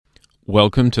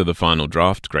Welcome to the Final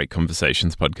Draft Great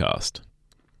Conversations podcast.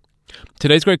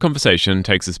 Today's great conversation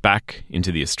takes us back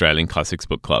into the Australian Classics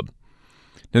Book Club.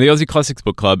 Now, the Aussie Classics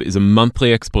Book Club is a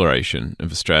monthly exploration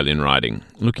of Australian writing,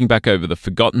 looking back over the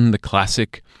forgotten, the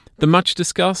classic, the much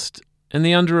discussed, and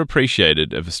the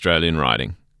underappreciated of Australian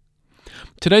writing.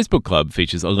 Today's book club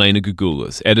features Elena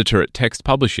Gougoulas, editor at Text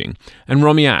Publishing, and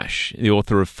Romy Ash, the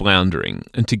author of Floundering,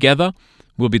 and together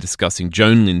we'll be discussing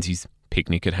Joan Lindsay's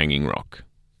Picnic at Hanging Rock.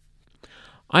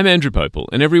 I'm Andrew Popel,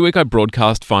 and every week I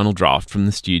broadcast Final Draft from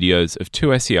the studios of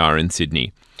 2SER in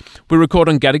Sydney. We record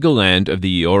on Gadigal land of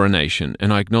the Eora Nation,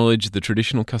 and I acknowledge the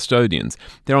traditional custodians,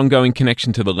 their ongoing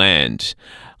connection to the land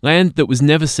that was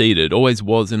never ceded, always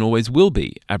was and always will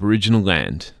be Aboriginal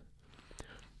land.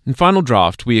 In Final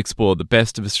Draft, we explore the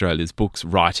best of Australia's books,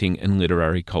 writing and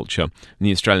literary culture. In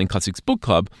the Australian Classics Book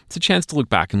Club, it's a chance to look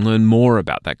back and learn more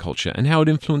about that culture and how it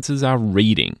influences our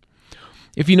reading.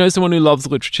 If you know someone who loves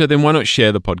literature, then why not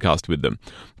share the podcast with them?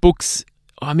 Books,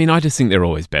 I just think they're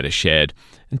always better shared.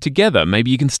 And together, maybe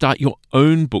you can start your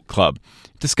own book club.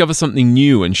 Discover something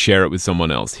new and share it with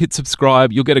someone else. Hit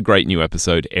subscribe, you'll get a great new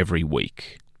episode every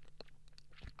week.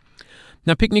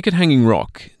 Now, Picnic at Hanging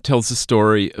Rock tells the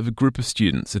story of a group of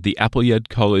students at the Appleyard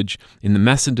College in the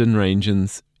Macedon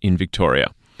Ranges in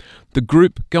Victoria. The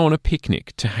group go on a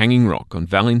picnic to Hanging Rock on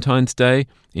Valentine's Day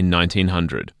in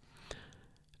 1900.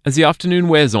 As the afternoon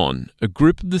wears on, a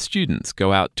group of the students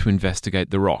go out to investigate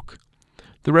the rock.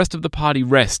 The rest of the party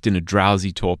rest in a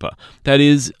drowsy torpor, that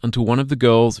is, until one of the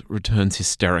girls returns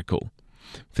hysterical,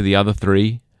 for the other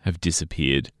three have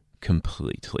disappeared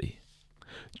completely.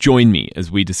 Join me as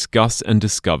we discuss and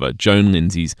discover Joan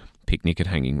Lindsay's Picnic at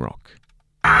Hanging Rock.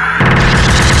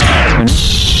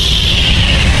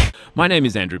 My name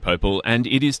is Andrew Popel, and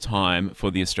it is time for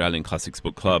the Australian Classics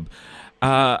Book Club.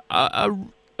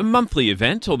 A monthly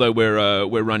event, although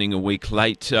we're running a week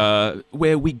late,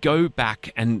 where we go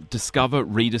back and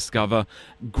rediscover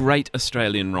great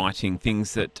Australian writing,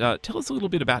 things that tell us a little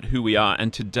bit about who we are.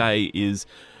 And today is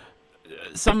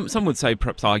some would say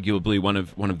perhaps arguably one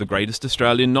of the greatest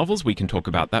Australian novels. We can talk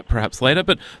about that perhaps later.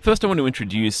 But first I want to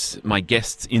introduce my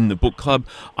guests in the book club.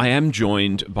 I am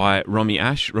joined by Romy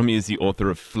Ash. Romy is the author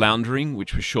of Floundering,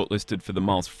 which was shortlisted for the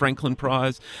Miles Franklin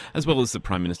Prize, as well as the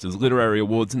Prime Minister's Literary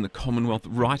Awards and the Commonwealth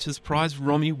Writers' Prize.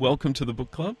 Romy, welcome to the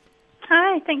book club.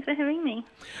 Hi, thanks for having me.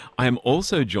 I am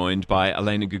also joined by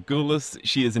Elena Gougoulas.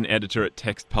 She is an editor at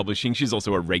Text Publishing. She's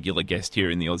also a regular guest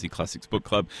here in the Aussie Classics Book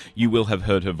Club. You will have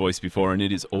heard her voice before, and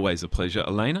it is always a pleasure.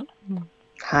 Elena?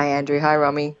 Hi, Andrew. Hi,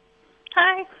 Romy.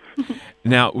 Hi.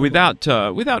 Now, without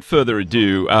further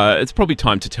ado, it's probably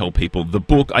time to tell people the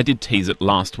book. I did tease it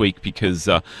last week because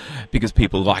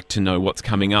people like to know what's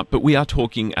coming up, but we are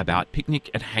talking about Picnic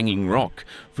at Hanging Rock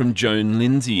from Joan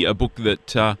Lindsay, a book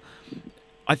that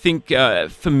I think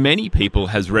for many people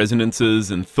has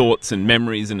resonances and thoughts and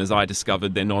memories, and as I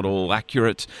discovered, they're not all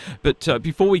accurate. But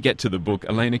before we get to the book,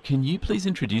 Elena, can you please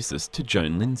introduce us to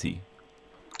Joan Lindsay?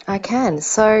 I can.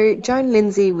 So Joan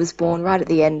Lindsay was born right at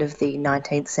the end of the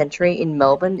 19th century in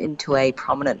Melbourne into a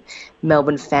prominent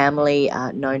Melbourne family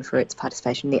known for its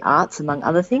participation in the arts, among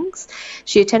other things.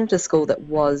 She attended a school that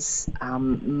was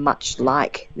much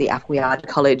like the Appleyard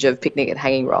College of Picnic at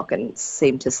Hanging Rock and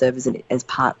seemed to serve as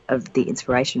part of the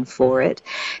inspiration for it.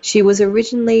 She was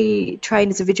originally trained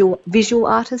as a visual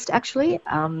artist, actually,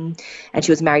 and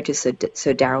she was married to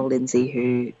Sir Darrell Lindsay,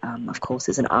 who, of course,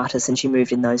 is an artist, and she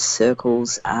moved in those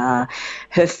circles.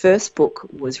 Her first book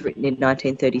was written in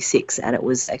 1936, and it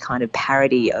was a kind of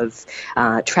parody of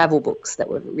travel books that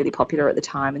were really popular at the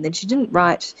time. And then she didn't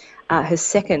write her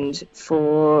second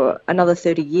for another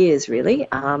 30 years, really,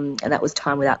 and that was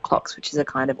Time Without Clocks, which is a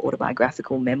kind of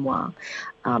autobiographical memoir,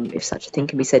 if such a thing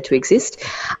can be said to exist.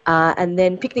 And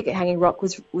then Picnic at Hanging Rock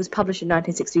was published in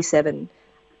 1967.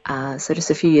 So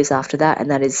just a few years after that, and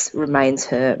that remains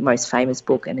her most famous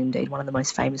book, and indeed one of the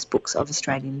most famous books of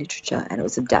Australian literature. And it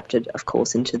was adapted, of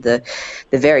course, into the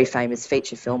very famous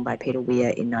feature film by Peter Weir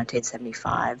in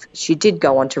 1975. She did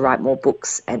go on to write more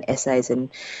books and essays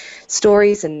and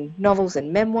stories and novels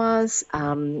and memoirs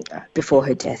before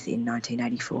her death in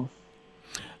 1984.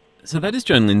 So that is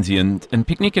Joan Lindsay, and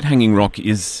Picnic at Hanging Rock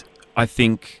is, I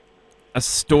think, a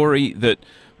story that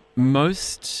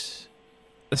most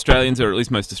Australians, or at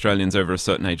least most Australians over a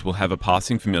certain age, will have a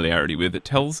passing familiarity with. It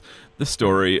tells the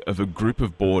story of a group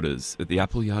of boarders at the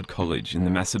Appleyard College in the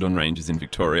Macedon Ranges in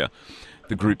Victoria.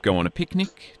 The group go on a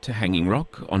picnic to Hanging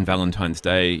Rock on Valentine's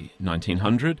Day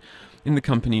 1900 in the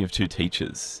company of two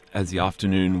teachers. As the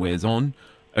afternoon wears on,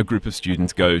 a group of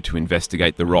students go to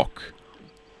investigate the rock,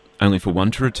 only for one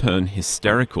to return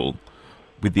hysterical,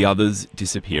 with the others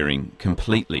disappearing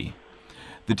completely.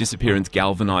 The disappearance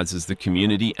galvanizes the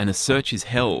community and a search is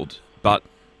held. But,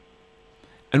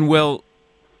 and well,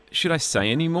 should I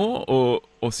say any more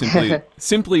or simply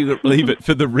leave it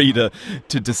for the reader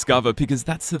to discover? Because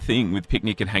that's the thing with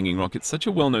Picnic at Hanging Rock. It's such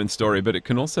a well-known story, but it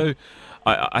can also,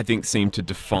 I think, seem to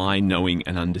defy knowing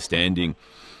and understanding.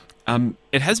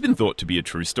 It has been thought to be a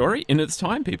true story in its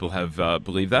time. People have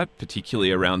believed that,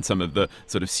 particularly around some of the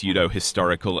sort of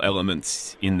pseudo-historical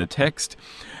elements in the text.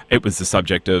 It was the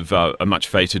subject of a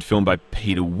much-feted film by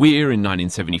Peter Weir in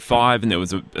 1975, and there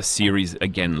was a series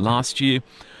again last year.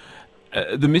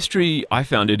 The mystery, I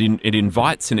found, it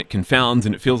invites and it confounds,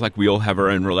 and it feels like we all have our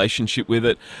own relationship with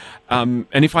it. And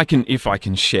if I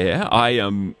can share,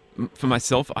 for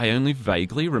myself, I only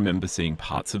vaguely remember seeing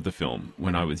parts of the film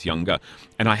when I was younger,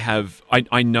 and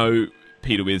I know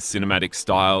Peter Weir's cinematic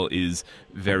style is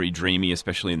very dreamy,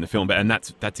 especially in the film, and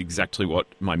that's exactly what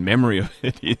my memory of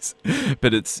it is.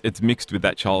 But it's mixed with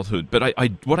that childhood. But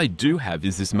what I do have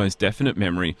is this most definite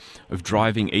memory of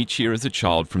driving each year as a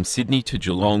child from Sydney to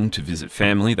Geelong to visit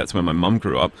family. That's where my mum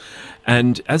grew up.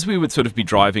 And as we would sort of be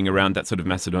driving around that sort of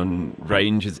Macedon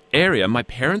Ranges area, my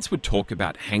parents would talk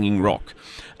about Hanging Rock.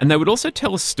 And they would also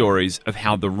tell us stories of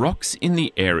how the rocks in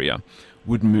the area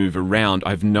would move around.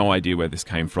 I have no idea where this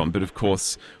came from, but of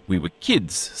course we were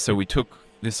kids, so we took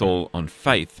this all on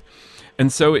faith.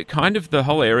 And so it kind of, the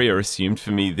whole area assumed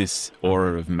for me this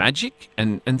aura of magic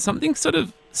and something sort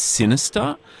of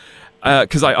sinister.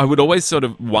 Because I would always sort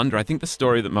of wonder, I think the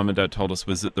story that Mum and Dad told us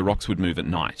was that the rocks would move at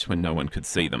night when no one could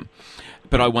see them.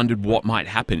 But I wondered what might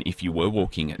happen if you were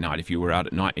walking at night, if you were out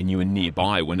at night and you were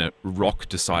nearby when a rock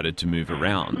decided to move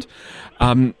around.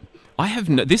 I have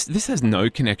this has no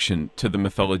connection to the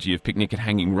mythology of Picnic at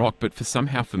Hanging Rock, but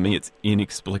somehow for me it's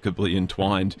inexplicably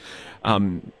entwined.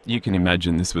 You can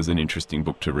imagine this was an interesting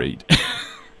book to read.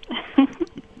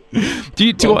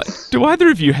 Do either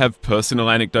of you have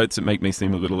personal anecdotes that make me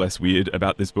seem a little less weird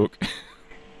about this book?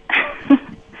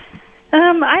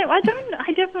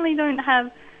 I definitely don't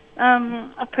have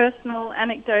a personal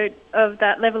anecdote of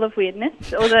that level of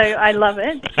weirdness, although I love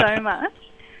it so much.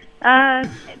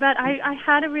 But I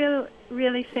had a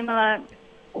really similar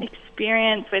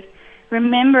experience with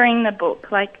remembering the book,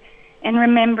 and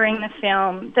remembering the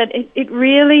film, that it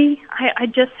really, I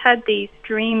just had these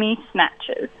dreamy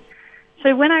snatches.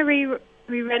 So when I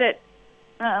reread it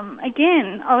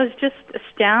again, I was just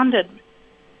astounded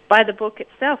by the book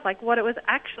itself, like what it was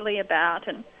actually about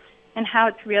and how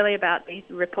it's really about these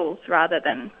ripples rather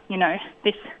than,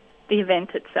 the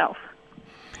event itself.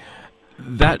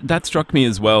 That struck me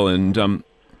as well, and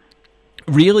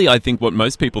really I think what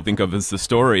most people think of as the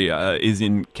story is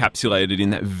encapsulated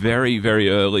in that very, very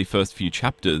early first few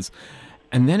chapters,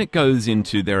 and then it goes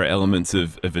into, there are elements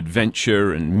of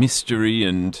adventure and mystery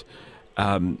and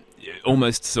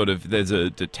almost sort of, there's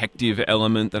a detective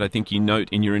element that I think you note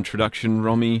in your introduction,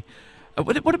 Romy.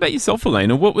 What about yourself,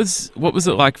 Elena? What was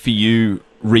it like for you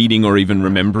reading or even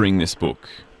remembering this book?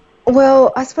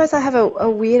 Well, I suppose I have a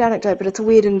weird anecdote, but it's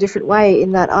weird in a different way,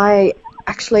 in that I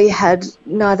actually had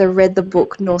neither read the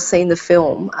book nor seen the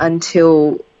film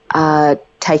until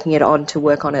taking it on to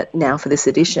work on it now for this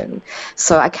edition.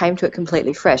 So I came to it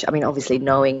completely fresh. I mean, obviously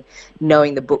knowing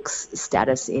the book's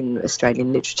status in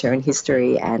Australian literature and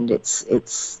history and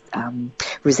its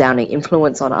resounding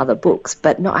influence on other books,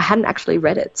 but no, I hadn't actually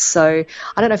read it. So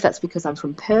I don't know if that's because I'm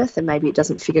from Perth and maybe it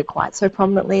doesn't figure quite so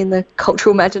prominently in the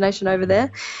cultural imagination over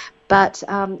there. But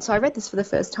so I read this for the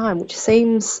first time, which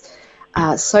seems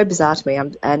so bizarre to me,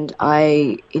 and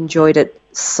I enjoyed it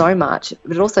so much,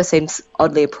 but it also seems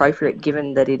oddly appropriate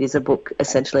given that it is a book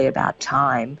essentially about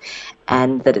time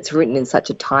and that it's written in such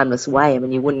a timeless way. I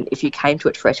mean, you wouldn't, if you came to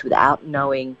it fresh without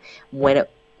knowing when it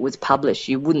was published,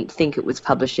 you wouldn't think it was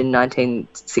published in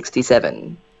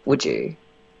 1967, would you?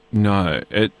 No,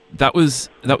 that was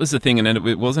the thing, and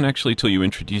it wasn't actually till you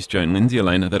introduced Joan Lindsay,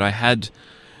 Elena, that I had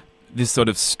this sort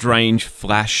of strange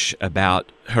flash about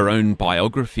her own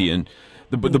biography. And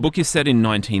the book is set in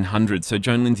 1900, so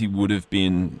Joan Lindsay would have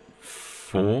been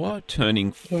 4,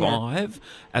 turning 5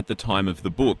 at the time of the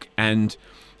book. And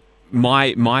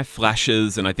my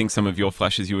flashes, and I think some of your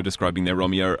flashes you were describing there,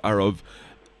 Romy, are of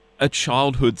a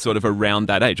childhood sort of around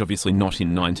that age, obviously not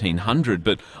in 1900,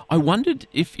 but I wondered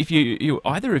if you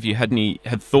either of you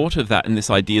had thought of that, and this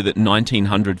idea that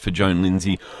 1900 for Joan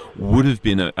Lindsay would have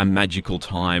been a magical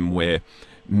time where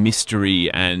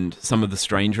mystery and some of the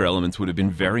stranger elements would have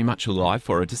been very much alive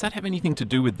for her. Does that have anything to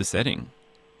do with the setting?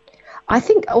 I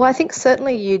think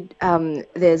certainly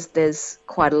there's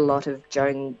quite a lot of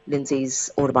Joan Lindsay's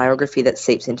autobiography that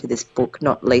seeps into this book,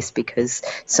 not least because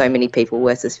so many people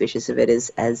were suspicious of it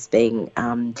as being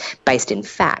based in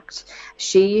fact.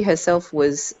 She herself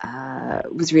was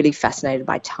really fascinated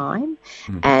by time,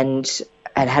 and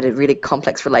had a really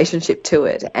complex relationship to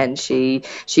it, and she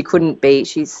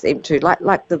seemed to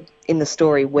like in the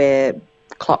story where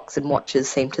clocks and watches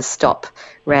seemed to stop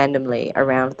randomly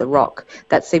around the rock.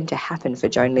 That seemed to happen for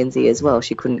Joan Lindsay as well.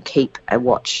 She couldn't keep a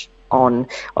watch on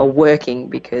or working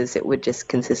because it would just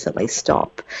consistently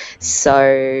stop.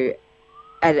 So,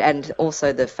 and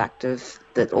also the fact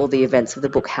that all the events of the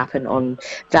book happen on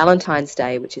Valentine's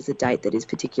Day, which is a date that is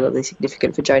particularly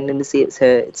significant for Joan Lindsay.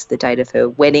 It's the date of her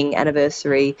wedding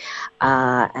anniversary,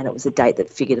 and it was a date that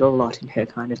figured a lot in her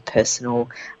kind of personal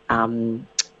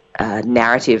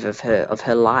narrative of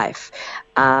her life,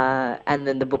 and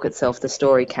then the book itself, the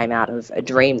story came out of a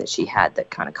dream that she had that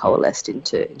kind of coalesced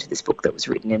into this book that was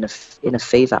written in a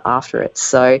fever after it.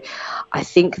 So I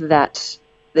think that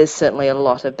there's certainly a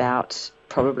lot about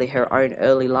probably her own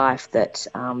early life that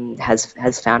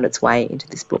has found its way into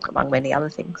this book, among many other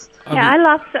things. Yeah, I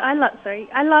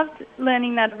loved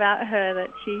learning that about her,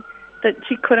 that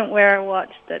she couldn't wear a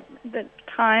watch, that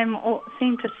time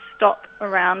seemed to stop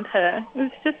around her. It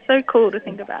was just so cool to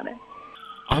think about it.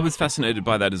 I was fascinated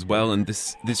by that as well, and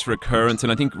this recurrence.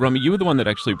 And I think, Romy, you were the one that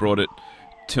actually brought it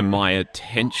to my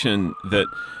attention, that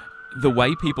the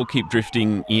way people keep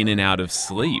drifting in and out of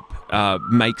sleep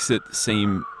makes it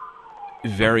seem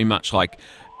very much like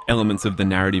elements of the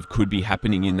narrative could be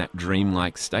happening in that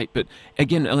dreamlike state. But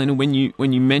again, Elena, when you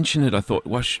mention it, I thought,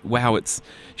 wow,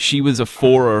 she was a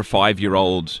 4 or a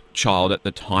 5-year-old child at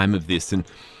the time of this,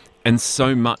 and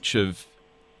so much of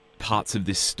parts of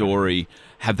this story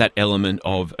have that element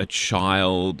of a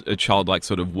childlike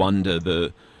sort of wonder,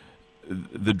 the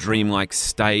dreamlike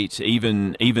state,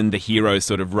 even the hero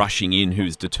sort of rushing in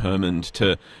who's determined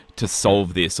to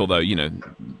solve this, although,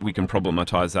 we can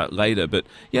problematize that later. But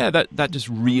yeah, that just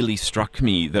really struck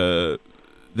me, that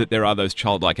there are those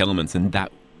childlike elements, and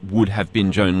that would have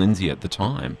been Joan Lindsay at the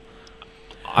time.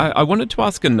 I wanted to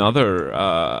ask another,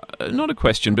 not a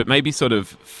question, but maybe sort of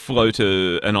float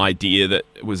an idea that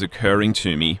was occurring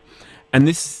to me. And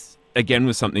this, again,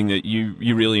 was something that you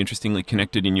really interestingly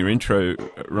connected in your intro,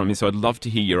 Romy, so I'd love to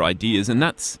hear your ideas. And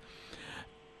that's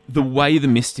the way the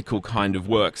mystical kind of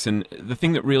works. And the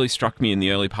thing that really struck me in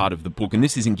the early part of the book, and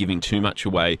this isn't giving too much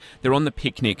away, they're on the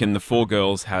picnic and the 4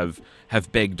 girls have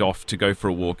begged off to go for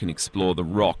a walk and explore the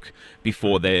rock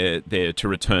before they're to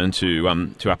return to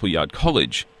Appleyard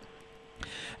College.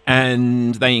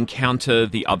 And they encounter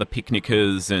the other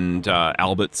picnickers, and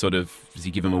Albert sort of, does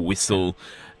he give them a whistle?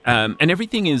 And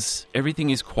everything is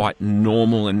quite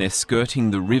normal, and they're skirting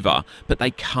the river, but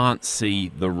they can't see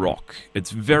the rock.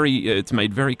 It's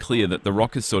made very clear that the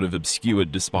rock is sort of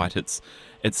obscured despite its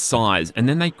size. And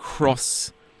then they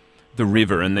cross the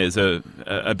river, and there's a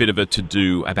bit of a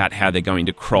to-do about how they're going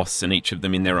to cross, and each of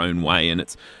them in their own way. And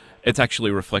it's actually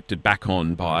reflected back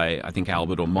on by, I think,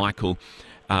 Albert or Michael,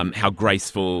 how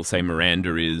graceful, say,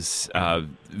 Miranda is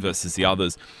versus the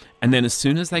others. And then as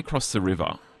soon as they cross the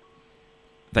river,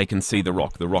 they can see the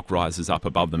rock. The rock rises up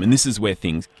above them, and this is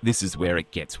where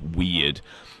it gets weird.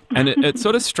 And it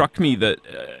sort of struck me that,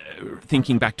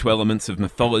 thinking back to elements of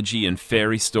mythology and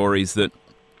fairy stories, that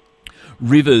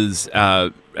rivers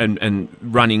and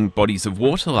running bodies of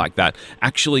water like that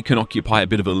actually can occupy a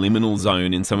bit of a liminal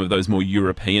zone in some of those more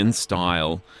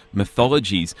European-style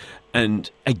mythologies. And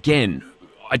again,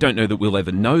 I don't know that we'll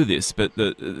ever know this, but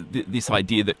this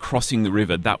idea that crossing the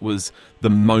river, that was the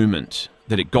moment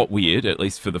that it got weird, at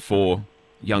least for the 4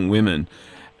 young women,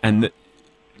 and that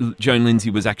Joan Lindsay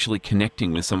was actually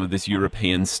connecting with some of this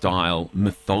European-style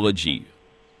mythology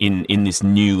in this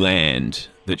new land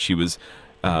that she was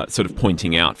sort of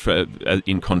pointing out,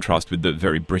 in contrast with the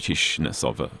very Britishness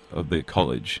of the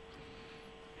college.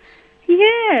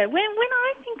 Yeah, when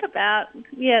I think about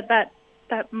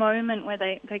that moment where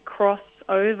they cross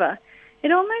over,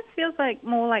 it almost feels like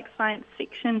more like science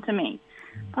fiction to me.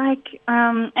 Like,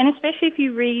 and especially if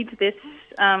you read this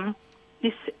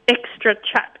extra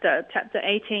chapter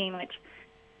 18, which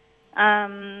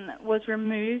was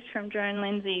removed from Joan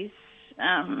Lindsay's,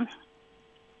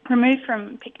 removed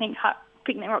from Picnic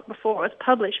Rock before it was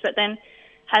published, but then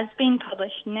has been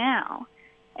published now.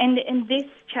 And this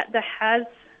chapter has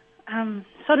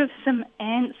sort of some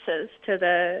answers to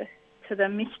the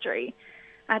mystery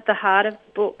at the heart of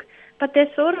the book, but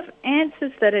they're sort of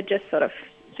answers that are just sort of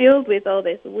filled with all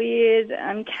this weird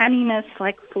uncanniness,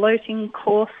 like floating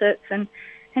corsets and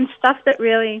stuff that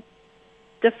really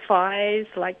defies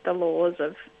like the laws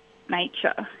of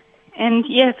nature. And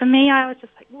yeah, for me, I was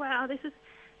just like, wow, this is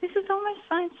almost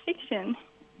science fiction.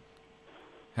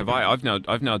 I've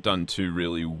now done two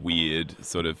really weird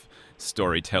sort of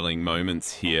storytelling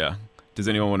moments here. Does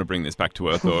anyone want to bring this back to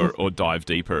earth or dive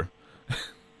deeper?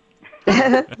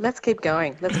 Let's keep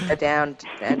going. Let's go down,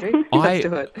 Andrew. Let's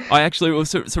do it. I actually,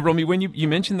 so Romy, when you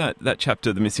mentioned that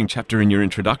chapter, the missing chapter in your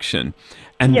introduction,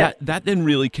 and that then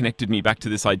really connected me back to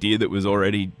this idea that was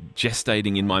already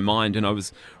gestating in my mind, and I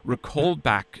was recalled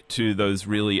back to those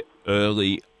really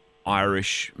early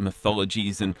Irish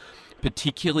mythologies, and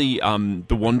particularly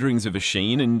the wanderings of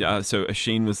Oisin. And so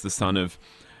Oisin was the son of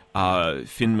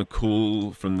Finn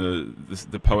McCool from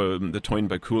the poem The Toyn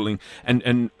by Cooling,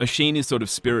 and Oisin is sort of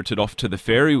spirited off to the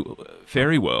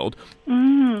fairy world,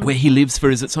 where he lives for,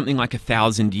 is it something like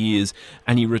 1,000 years,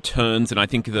 and he returns. And I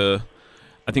think the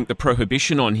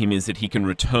prohibition on him is that he can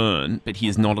return, but he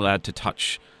is not allowed to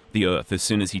touch the earth. As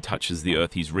soon as he touches the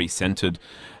earth, he's recentered,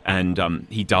 and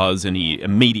he does, and he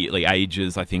immediately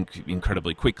ages, I think,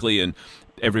 incredibly quickly. And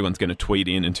everyone's going to tweet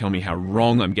in and tell me how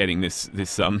wrong I'm getting this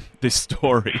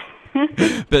story.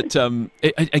 But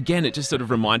again, it just sort of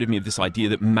reminded me of this idea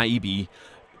that maybe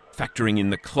factoring in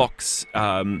the clocks,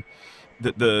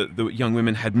 that the young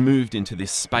women had moved into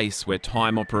this space where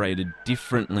time operated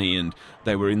differently, and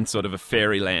they were in sort of a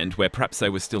fairyland where perhaps they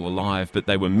were still alive, but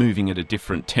they were moving at a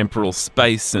different temporal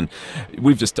space. And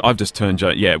we've turned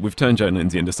Joan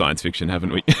Lindsay into science fiction,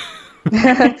 haven't we?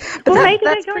 Maybe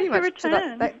they're going to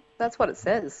return. That's what it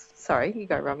says. Sorry, you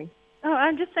go, Romy. Oh,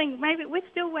 I'm just saying, maybe we're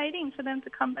still waiting for them to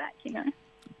come back,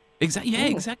 Exactly. Yeah,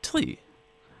 exactly.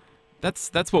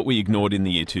 That's what we ignored in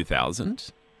the year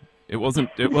 2000. It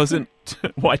wasn't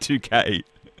Y2K.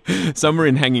 Somewhere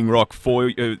in Hanging Rock,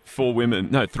 three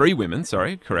women.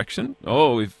 Sorry, correction.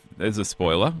 Oh, there's a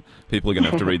spoiler. People are going to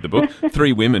have to read the book.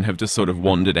 3 women have just sort of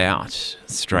wandered out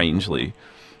strangely,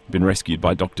 been rescued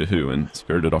by Doctor Who and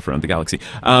spirited off around the galaxy.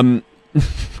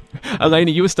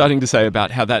 Elena, you were starting to say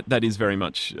about how that is very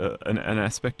much an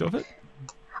aspect of it.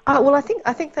 Well, I think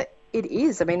that it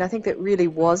is. I mean, I think that really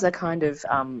was a kind of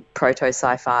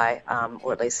proto-sci-fi,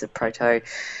 or at least a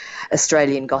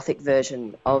proto-Australian Gothic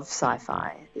version of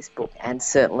sci-fi, this book. And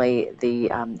certainly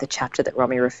the chapter that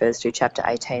Romy refers to, chapter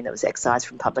 18, that was excised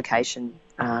from publication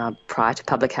prior to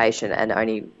publication and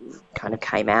only kind of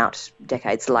came out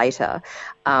decades later,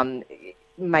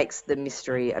 makes the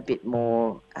mystery a bit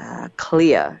more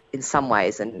clear in some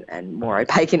ways and more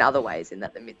opaque in other ways, in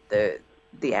that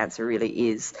the answer really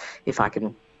is, if I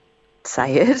can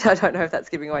say it, I don't know if that's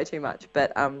giving away too much,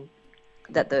 but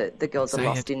that the girls are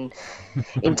lost in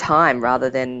time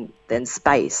rather than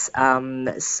space.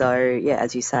 So yeah,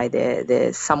 as you say,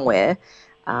 they're somewhere,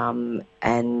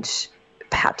 and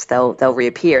perhaps they'll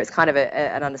reappear. It's kind of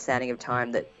an understanding of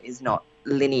time that is not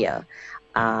linear,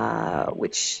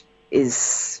 which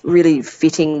is really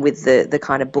fitting with the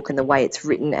kind of book and the way it's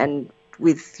written, and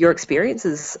with your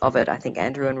experiences of it, I think,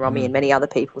 Andrew and Romy, and many other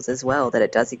people's as well, that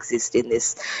it does exist in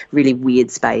this really weird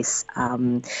space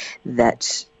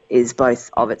that is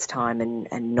both of its time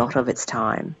and not of its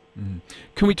time.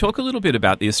 Can we talk a little bit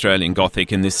about the Australian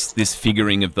Gothic and this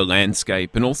figuring of the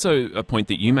landscape, and also a point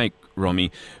that you make,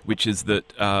 Romy, which is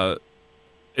that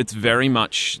there's very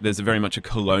much a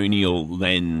colonial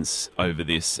lens over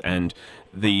this, and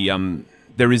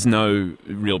there is no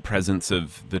real presence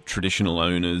of the traditional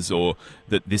owners, or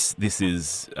that this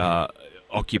is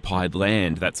occupied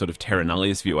land. That sort of terra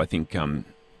nullius view, I think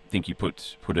you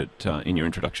put it in your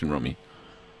introduction, Romy.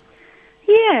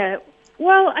 Yeah,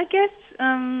 well, I guess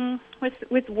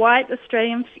with white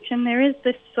Australian fiction, there is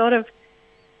this sort of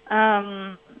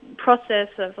process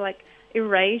of like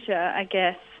erasure, I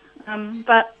guess.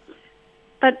 But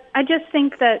I just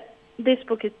think that this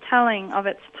book is telling of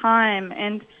its time,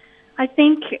 and I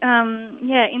think,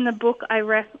 in the book,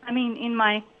 in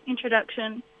my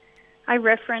introduction, I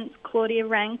reference Claudia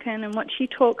Rankine and what she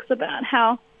talks about,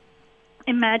 how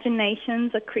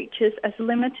imaginations are creatures as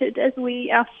limited as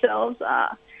we ourselves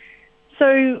are.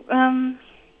 So,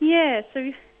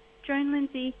 so Joan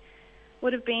Lindsay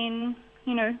would have been,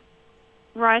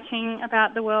 writing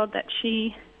about the world that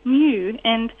she knew,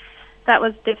 and that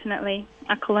was definitely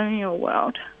a colonial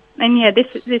world. And yeah,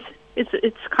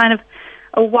 it's kind of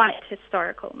a white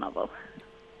historical novel.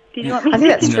 Did you want me I to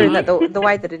think that's true, that the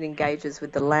way that it engages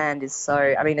with the land is so,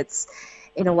 I mean, it's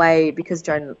in a way, because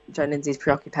Joan Lindsay's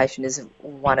preoccupation is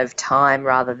one of time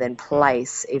rather than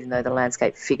place, even though the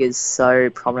landscape figures so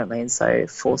prominently and so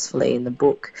forcefully in the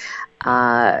book,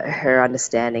 her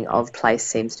understanding of place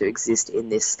seems to exist in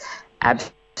this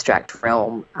abstract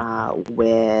realm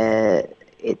where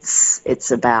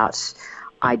it's about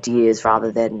ideas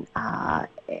rather than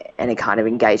any kind of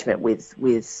engagement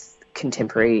with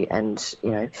contemporary and,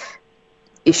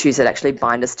 issues that actually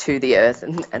bind us to the earth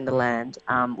and the land,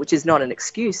 which is not an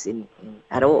excuse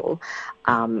at all.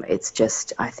 It's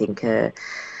just, I think,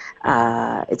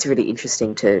 it's really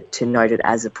interesting to note it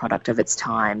as a product of its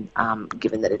time,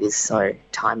 given that it is so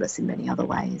timeless in many other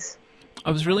ways.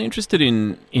 I was really interested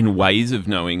in ways of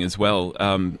knowing as well,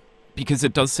 because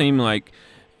it does seem like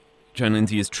Joan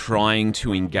Lindsay is trying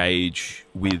to engage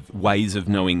with ways of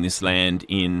knowing this land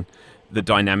in the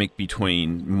dynamic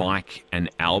between Mike and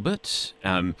Albert,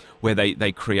 where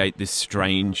they create this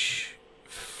strange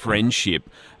friendship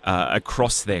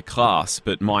across their class,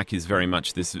 but Mike is very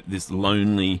much this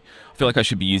lonely. I feel like I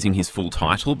should be using his full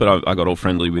title, but I got all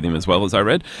friendly with him as well, as I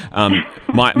read.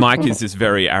 Mike is this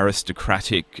very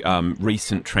aristocratic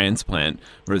recent transplant,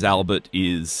 whereas Albert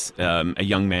is a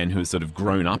young man who has sort of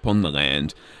grown up on the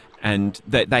land. And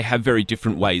they have very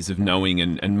different ways of knowing,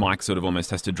 and Mike sort of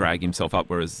almost has to drag himself up,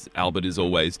 whereas Albert is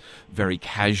always very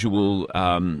casual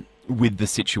with the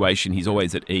situation. He's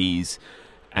always at ease,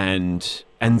 and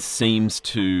seems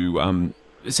to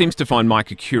find Mike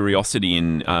a curiosity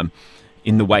in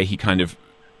the way he kind of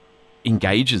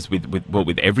engages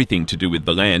with everything to do with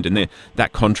the land, and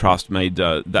that contrast made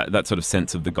that sort of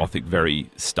sense of the Gothic very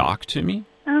stark to me.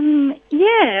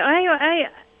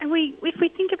 If we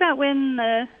think about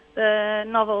when the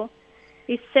novel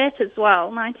is set as well,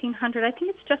 1900. I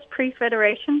think it's just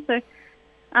pre-Federation. So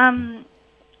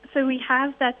we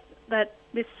have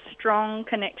this strong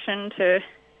connection to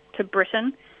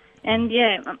Britain, and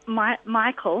Mike,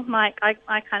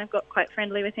 I kind of got quite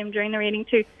friendly with him during the reading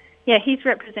too. Yeah, he's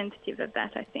representative of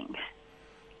that, I think.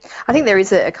 I think there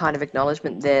is a kind of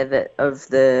acknowledgement there that of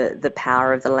the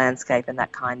power of the landscape and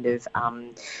that kind of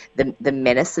the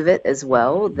menace of it as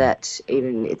well, that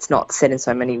even it's not said in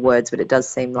so many words, but it does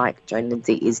seem like Joan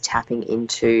Lindsay is tapping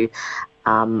into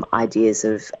ideas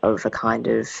of a kind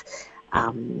of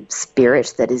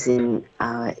spirit that is in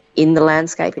the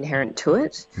landscape inherent to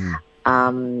it,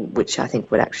 which I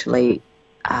think would actually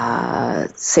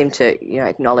seem to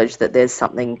acknowledge that there's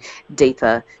something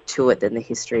deeper to it than the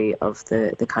history of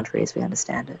the country as we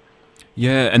understand it.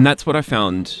 Yeah, and that's what I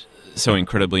found so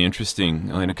incredibly interesting,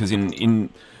 Elena, because in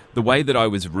the way that I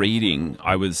was reading,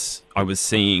 I was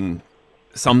seeing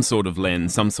some sort of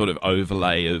lens, some sort of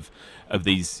overlay of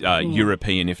these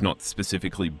European, if not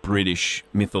specifically British,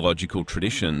 mythological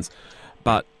traditions.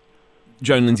 But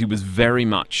Joan Lindsay was very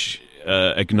much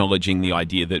acknowledging the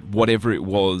idea that whatever it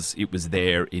was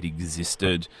there, it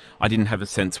existed. I didn't have a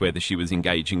sense whether she was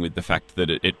engaging with the fact that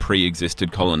it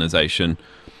pre-existed colonisation.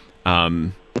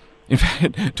 In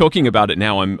fact, talking about it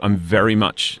now, I'm very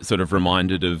much sort of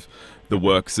reminded of the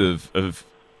works of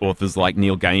authors like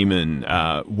Neil Gaiman,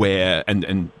 where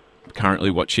and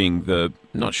currently watching the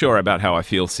Not Sure About How I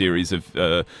Feel series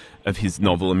of his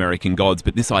novel American Gods,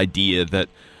 but this idea that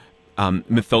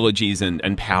mythologies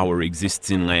and power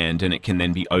exists in land, and it can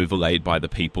then be overlaid by the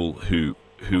people who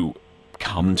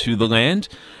come to the land.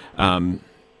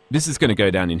 This is going to go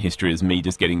down in history as me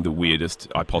just getting the weirdest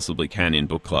I possibly can in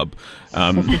book club.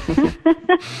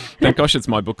 Thank gosh it's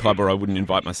my book club, or I wouldn't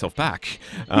invite myself back.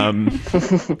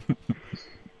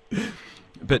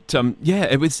 But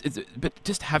but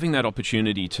just having that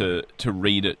opportunity to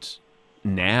read it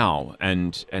now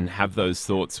and have those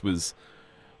thoughts was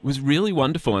really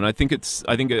wonderful, and I think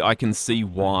I can see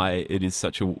why it is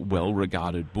such a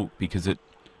well-regarded book, because it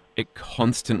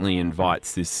constantly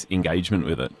invites this engagement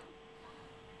with it.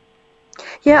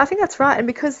 Yeah, I think that's right, and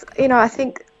because I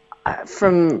think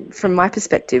from my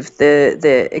perspective,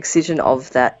 the excision of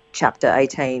that chapter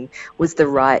 18 was the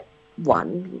right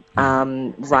one,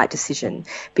 right decision,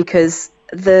 because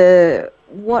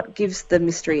what gives the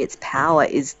mystery its power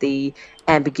is the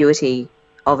ambiguity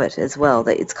of it as well,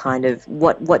 that it's kind of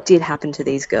what did happen to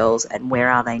these girls and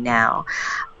where are they now,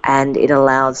 and it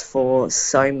allows for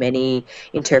so many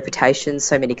interpretations,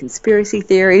 so many conspiracy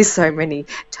theories, so many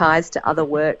ties to other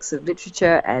works of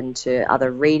literature and to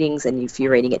other readings. And if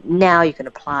you're reading it now, you can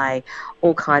apply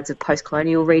all kinds of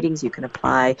post-colonial readings, you can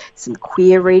apply some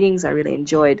queer readings. I really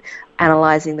enjoyed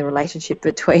analysing the relationship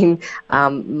between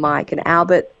Mike and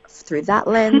Albert through that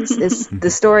lens. The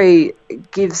story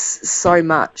gives so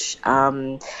much,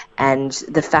 and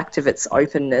the fact of its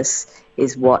openness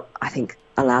is what I think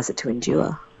allows it to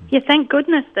endure. Yeah, thank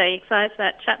goodness they excised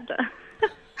that chapter.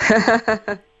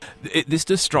 This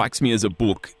just strikes me as a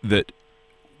book that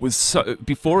was so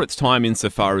before its time,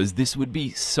 insofar as this would be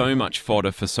so much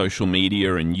fodder for social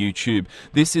media and YouTube.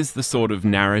 This is the sort of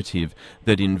narrative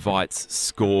that invites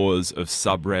scores of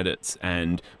subreddits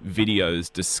and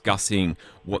videos discussing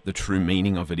what the true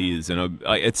meaning of it is. And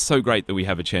it's so great that we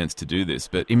have a chance to do this.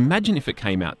 But imagine if it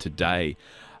came out today.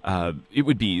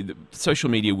 social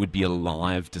media would be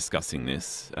alive discussing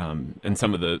this and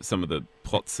some of the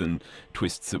plots and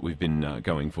twists that we've been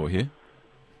going for here.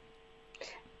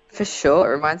 For sure.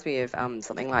 It reminds me of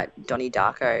something like Donnie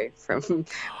Darko from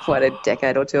what, a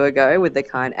decade or two ago, with the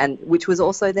and which was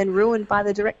also then ruined by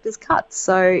the director's cut.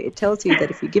 So it tells you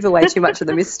that if you give away too much of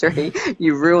the mystery,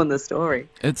 you ruin the story.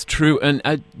 It's true, and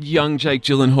a young Jake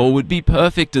Gyllenhaal would be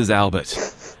perfect as Albert.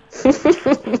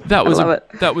 That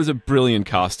was a brilliant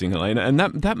casting, Elena, and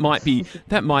that might be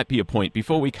a point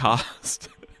before we cast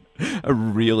a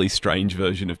really strange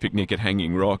version of Picnic at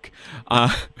Hanging Rock.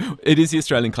 It is the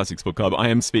Australian Classics Book Club. I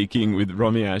am speaking with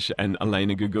Romy Ash and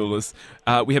Elena Gougoulas.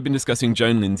 We have been discussing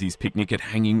Joan Lindsay's Picnic at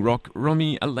Hanging Rock.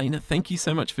 Romy, Elena, thank you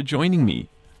so much for joining me.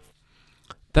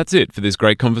 That's it for this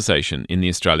great conversation in the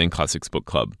Australian Classics Book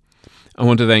Club. I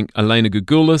want to thank Elena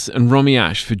Gougoulas and Romy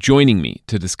Ash for joining me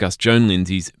to discuss Joan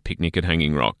Lindsay's Picnic at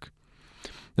Hanging Rock.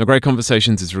 Now, Great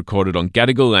Conversations is recorded on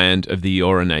Gadigal land of the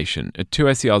Eora Nation at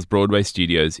 2SER's Broadway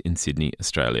studios in Sydney,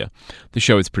 Australia. The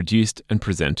show is produced and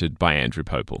presented by Andrew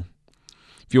Popel.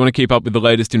 If you want to keep up with the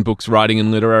latest in books, writing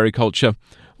and literary culture,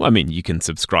 you can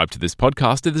subscribe to this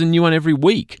podcast. There's a new one every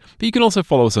week. But you can also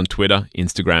follow us on Twitter,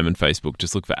 Instagram and Facebook.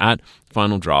 Just look for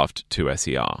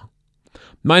 @FinalDraft2SER.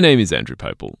 My name is Andrew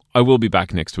Popel. I will be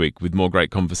back next week with more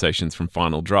great conversations from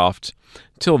Final Draft.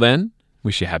 Till then,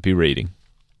 wish you happy reading.